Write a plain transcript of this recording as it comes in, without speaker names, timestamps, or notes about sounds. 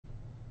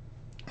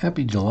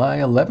Happy July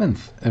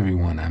 11th,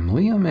 everyone. I'm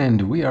Liam,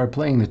 and we are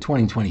playing the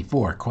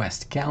 2024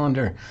 Quest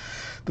Calendar,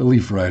 the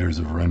Leaf Riders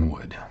of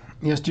Wrenwood.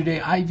 Yesterday,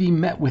 Ivy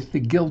met with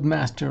the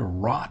Guildmaster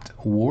Rot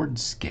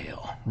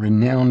Wardscale,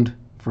 renowned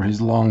for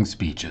his long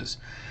speeches.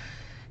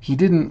 He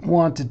didn't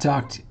want to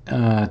talk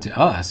to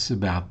us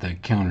about the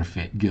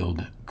counterfeit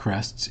guild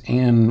crests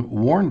and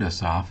warned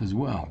us off as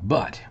well,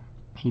 but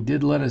he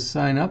did let us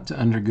sign up to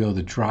undergo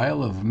the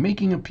trial of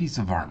making a piece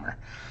of armor.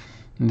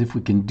 And if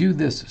we can do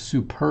this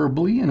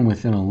superbly and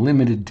within a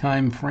limited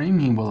time frame,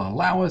 he will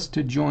allow us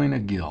to join a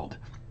guild.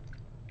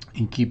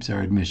 He keeps our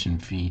admission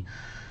fee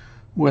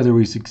whether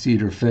we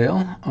succeed or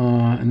fail,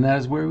 and that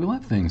is where we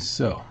left things.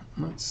 So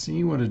let's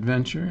see what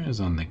adventure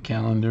is on the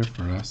calendar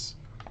for us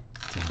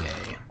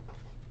today.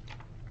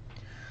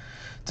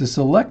 To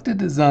select a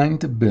design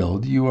to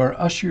build, you are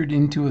ushered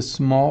into a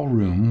small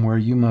room where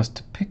you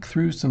must pick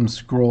through some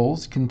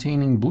scrolls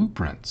containing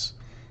blueprints.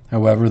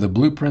 However, the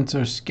blueprints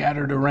are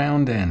scattered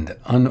around and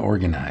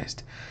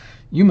unorganized.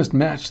 You must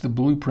match the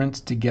blueprints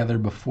together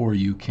before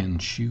you can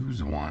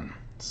choose one.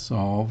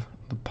 Solve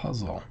the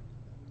puzzle.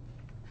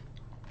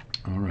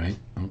 All right.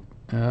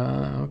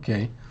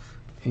 Okay.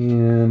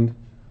 And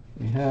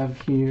we have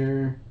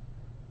here,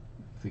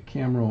 the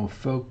camera will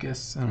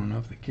focus. I don't know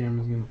if the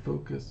camera's going to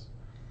focus.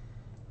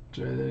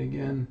 Try that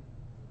again.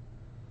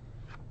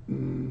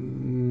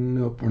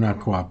 Nope, we're not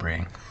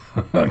cooperating.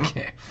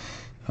 Okay.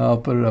 I'll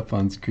put it up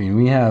on screen.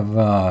 We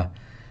have,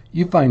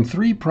 you find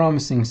 3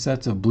 promising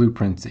sets of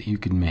blueprints that you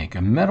can make.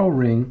 A metal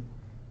ring,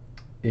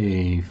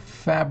 a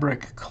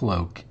fabric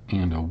cloak,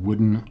 and a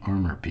wooden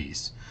armor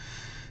piece.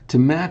 To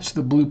match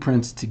the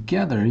blueprints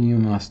together, you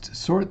must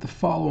sort the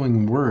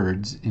following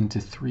words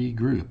into 3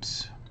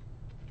 groups.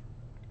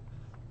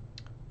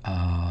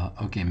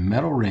 Okay,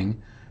 metal ring,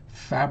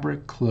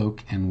 fabric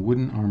cloak, and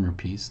wooden armor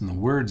piece. And the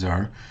words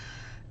are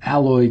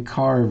alloy,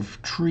 carve,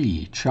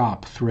 tree,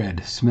 chop,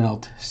 thread,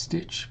 smelt,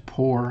 stitch,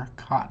 pour,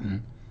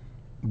 cotton,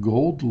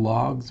 gold,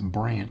 logs,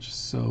 branch,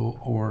 sew,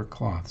 or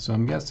cloth. So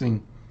I'm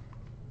guessing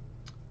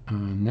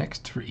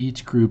next for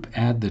each group,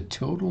 add the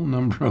total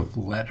number of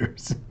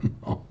letters in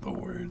all the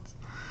words.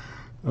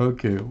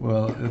 Okay,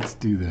 well, let's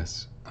do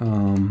this.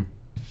 I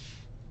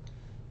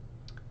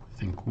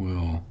think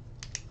what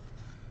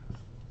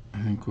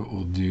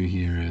we'll do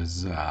here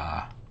is,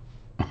 how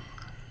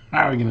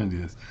are we going to do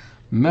this?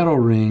 Metal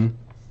ring.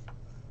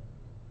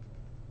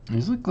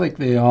 These look like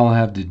they all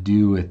have to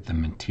do with the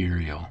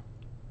material.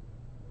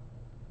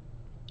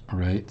 All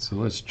right, so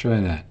let's try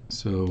that.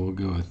 So we'll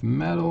go with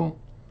metal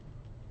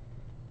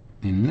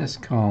in this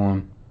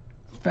column,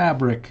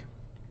 fabric,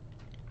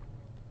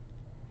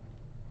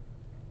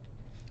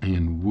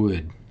 and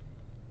wood.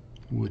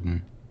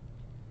 Wooden.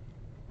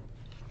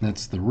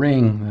 That's the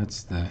ring.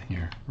 That's the,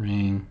 here,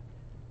 ring,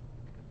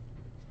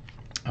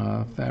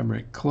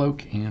 fabric,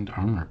 cloak, and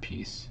armor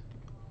piece.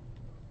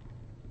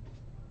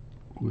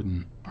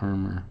 Wooden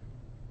armor.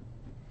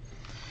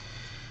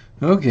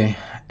 Okay,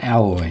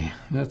 alloy.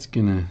 That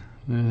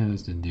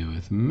has to do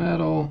with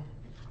metal.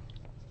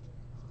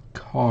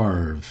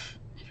 Carve.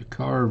 You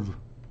carve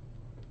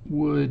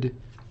wood.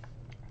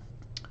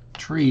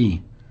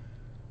 Tree.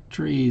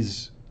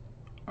 Trees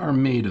are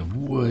made of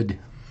wood.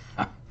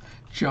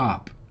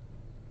 Chop.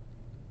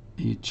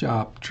 You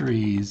chop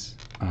trees.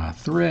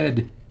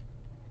 Thread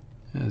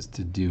has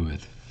to do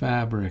with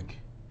fabric.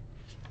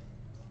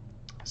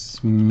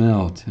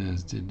 Smelt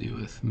has to do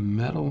with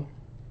metal.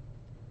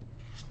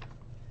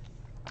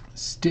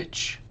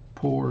 Stitch,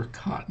 pour,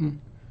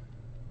 cotton.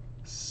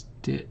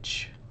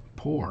 Stitch,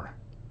 pour.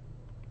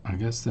 I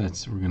guess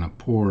that's, we're going to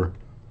pour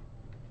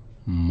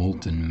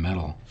molten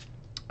metal.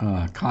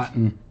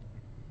 Cotton.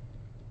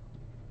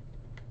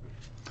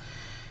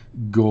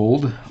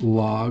 Gold,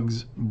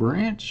 logs,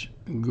 branch.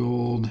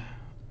 Gold,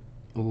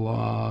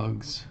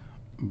 logs,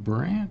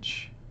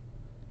 branch.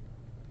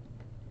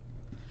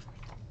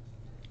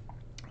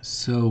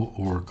 Sew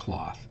or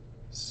cloth.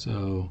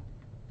 Sew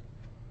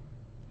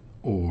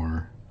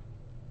or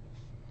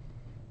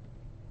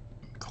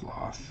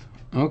cloth.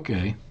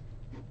 Okay.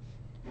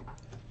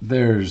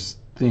 There's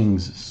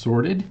things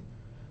sorted.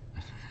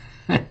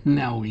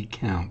 Now we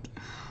count.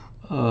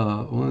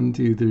 1,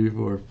 2, 3,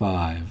 4,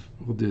 5.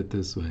 We'll do it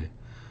this way.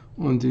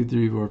 1, 2,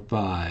 3, 4,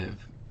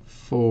 5.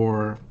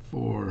 4,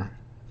 4,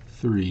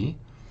 3.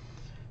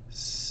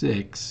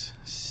 6.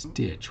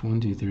 Stitch. 1,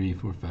 2, 3,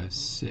 4, 5,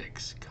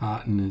 6.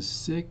 Cotton is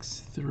 6.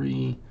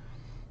 3,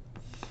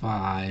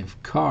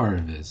 5.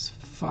 Carve is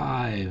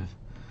 5.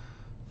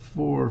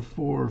 4,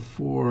 4,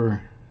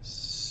 4,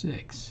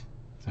 6. Is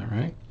that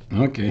right?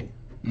 Okay.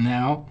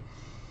 Now,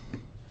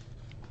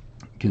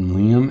 can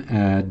Liam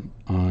add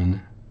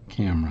on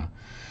camera?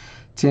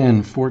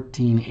 10,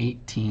 14,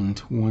 18,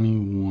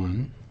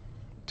 21,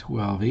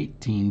 12,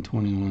 18,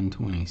 21,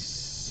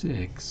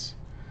 26,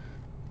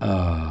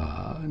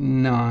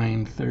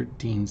 9,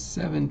 13,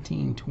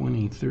 17,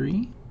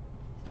 23.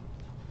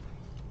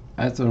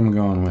 That's what I'm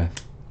going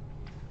with.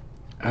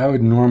 I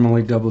would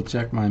normally double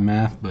check my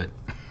math, but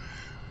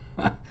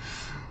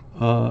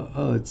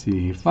Let's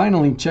see.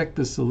 Finally, check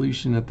the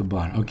solution at the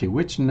bottom. Okay,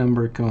 which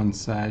number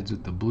coincides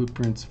with the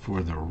blueprints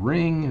for the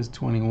ring is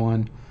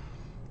 21,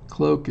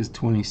 cloak is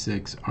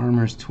 26,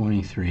 armor is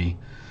 23.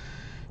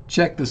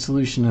 Check the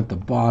solution at the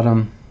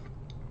bottom.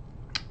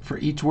 For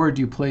each word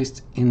you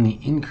placed in the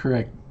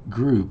incorrect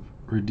group,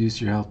 reduce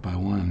your health by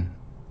 1.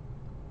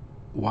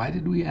 Why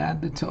did we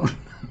add the total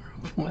number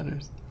of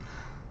letters?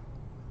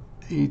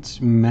 Each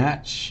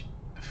match...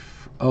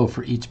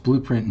 for each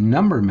blueprint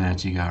number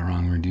match you got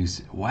wrong, reduce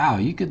it. Wow,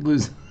 you could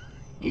lose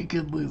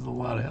a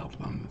lot of health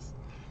on this.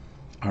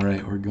 All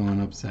right, we're going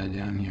upside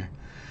down here.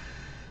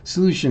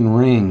 Solution: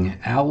 ring,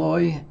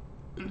 alloy,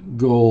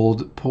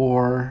 gold,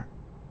 pour,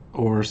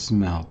 or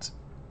smelt,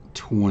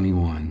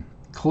 21.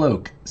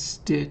 Cloak,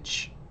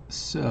 stitch,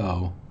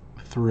 sew,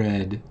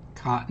 thread,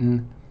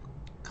 cotton,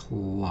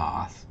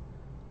 cloth,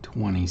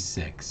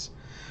 26.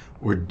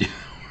 We're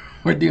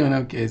doing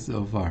okay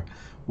so far.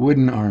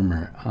 Wooden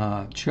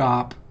armor,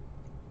 chop,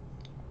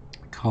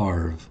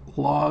 carve,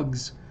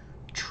 logs,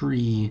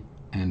 tree,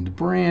 and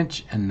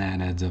branch, and that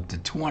adds up to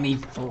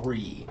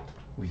 23.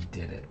 We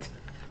did it.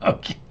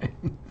 Okay.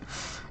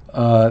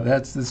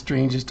 That's the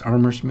strangest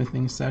armor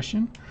smithing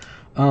session.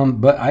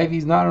 But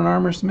Ivy's not an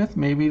armor smith.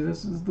 Maybe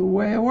this is the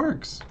way it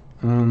works.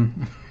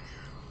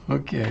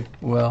 Okay,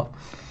 well,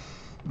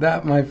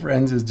 that, my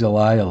friends, is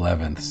July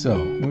 11th.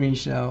 So we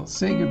shall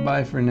say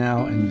goodbye for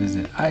now and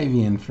visit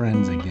Ivy and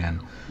friends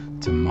again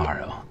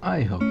tomorrow.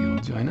 I hope you'll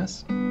join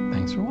us.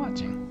 Thanks for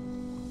watching.